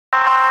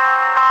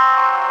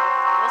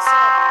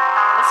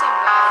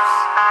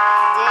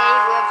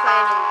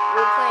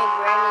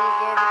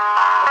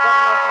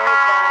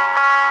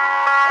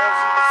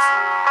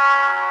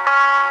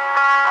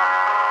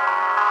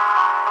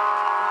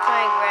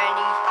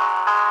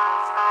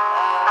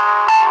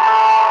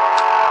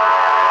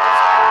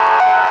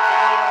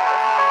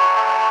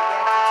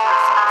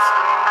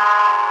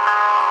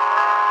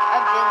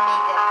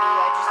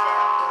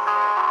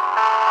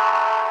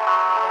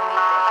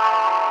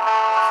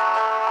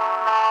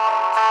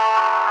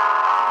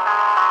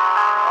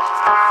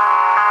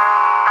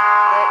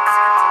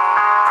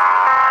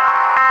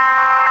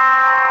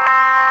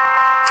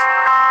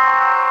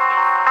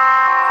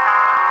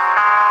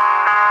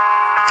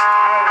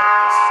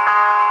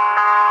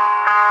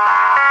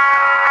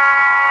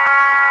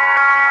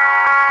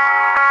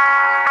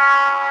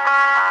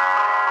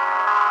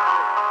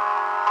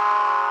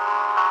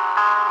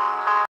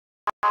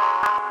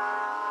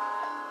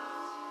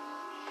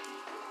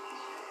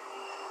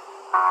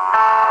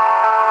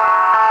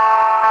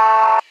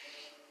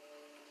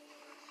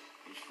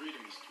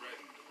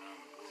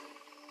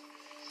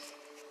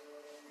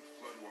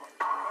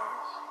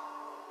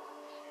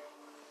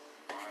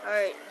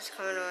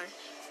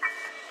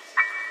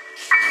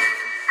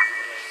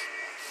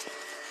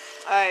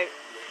Alright.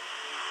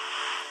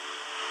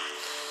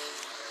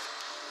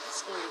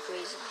 It's gonna be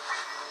crazy.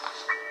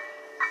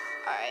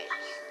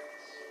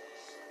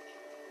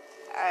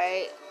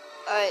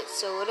 Alright,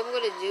 so what I'm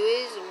gonna do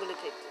is I'm gonna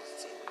pick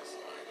this.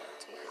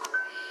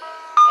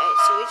 Alright,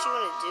 so what you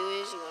wanna do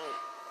is you wanna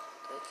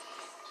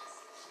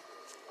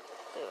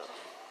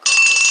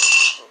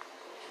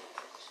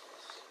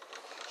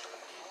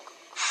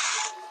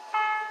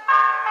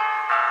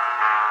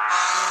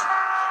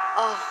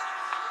Oh,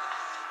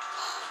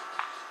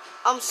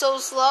 I'm so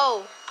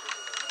slow.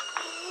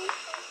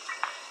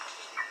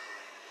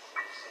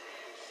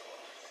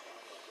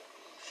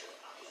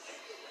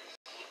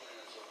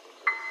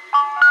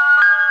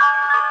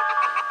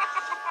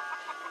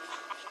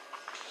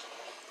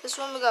 This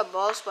woman got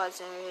bald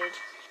spots in her head.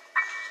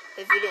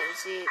 If you didn't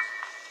see it.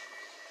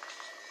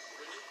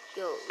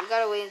 Yo, we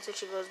gotta wait until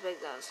she goes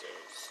back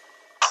downstairs.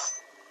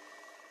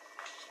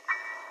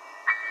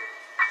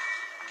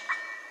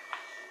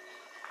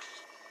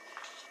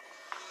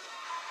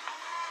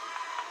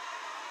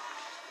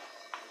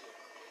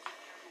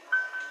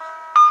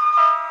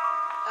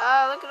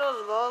 Ah, look at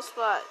those bald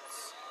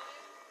spots.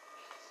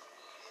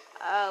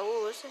 Ah,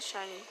 ooh, what's that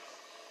shiny?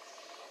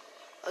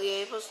 Oh yeah,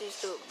 you're supposed to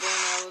use the bow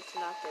and arrow to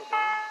knock that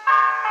down.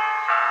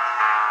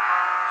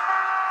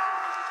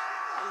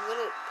 I'm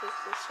gonna pick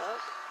this up.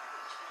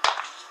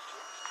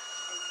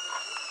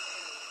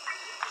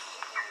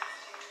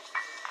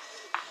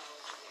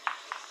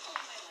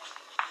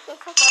 Get the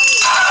fuck out of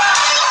here.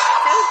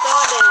 Tell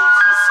Daughters,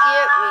 she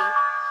scared me.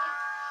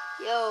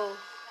 Yo.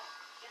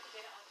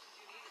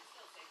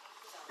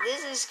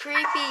 This is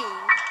creepy.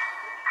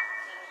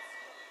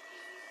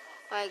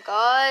 My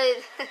god.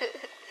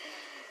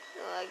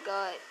 Oh my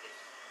god.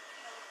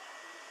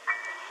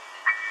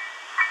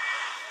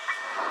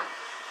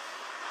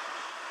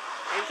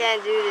 I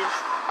can't do this.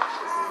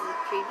 This is the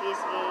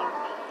creepiest game.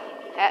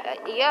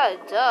 Yeah,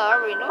 duh, I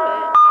already know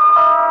that.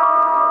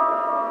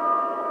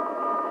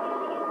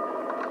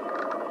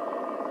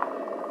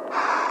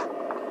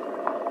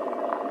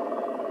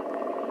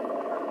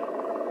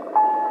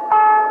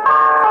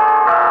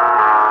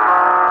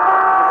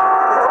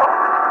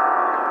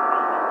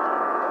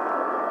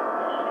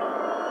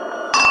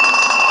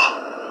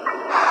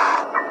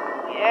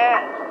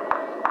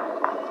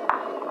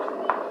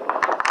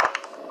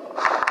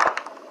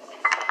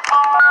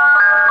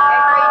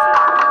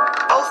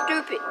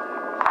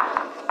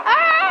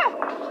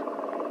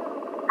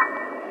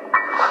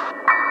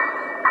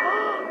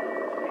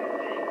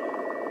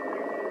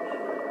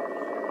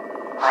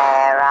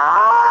 Where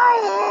are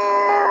you?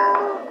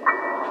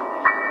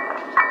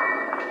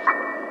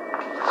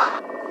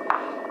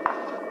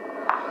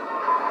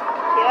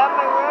 Get out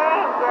my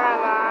room,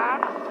 Grandma.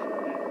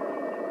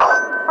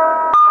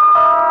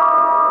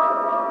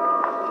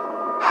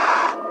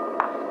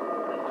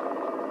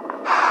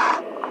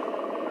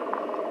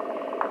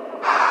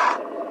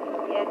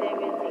 Yeah, they've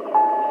been taking it.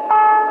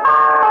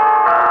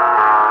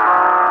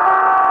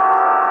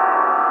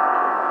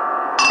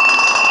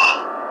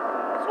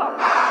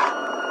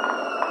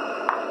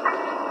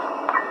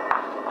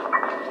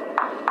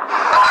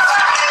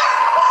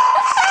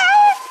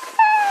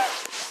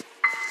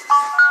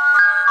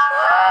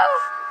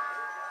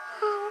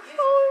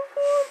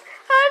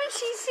 How did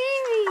she see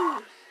me?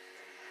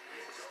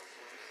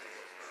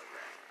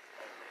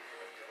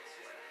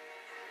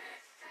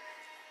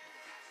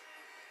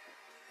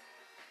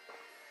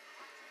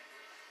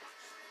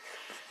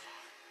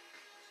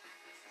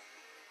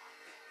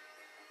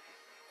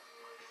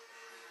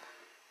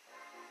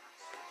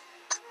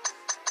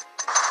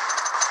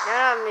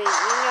 Not me. You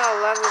know,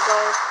 long ago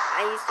I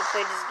used to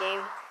play this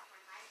game.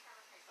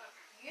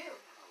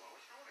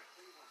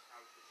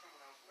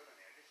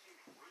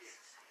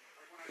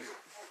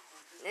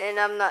 And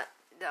I'm not.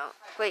 No.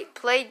 Wait,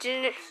 play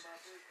Junior.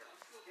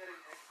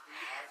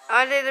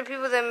 Aren't they the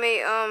people that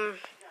made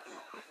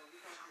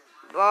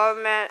ball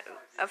man?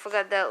 I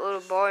forgot that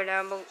little bow and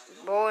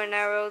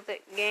arrow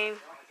game.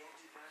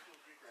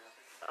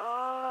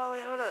 Oh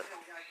wait, hold up.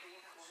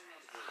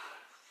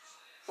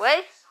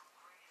 Wait.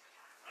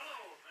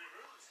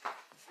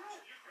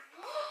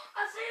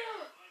 I see him.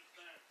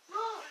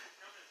 Look.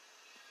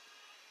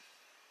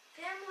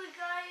 Family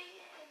Guy.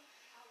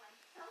 Oh, I'm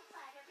so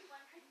glad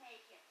everyone could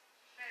make it.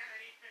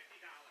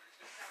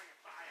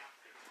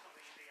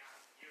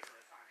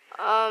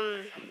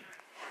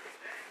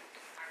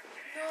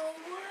 No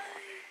way.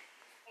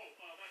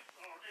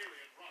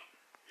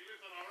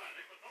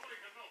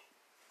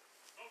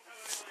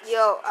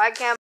 Yo, I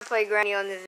can't play Granny on this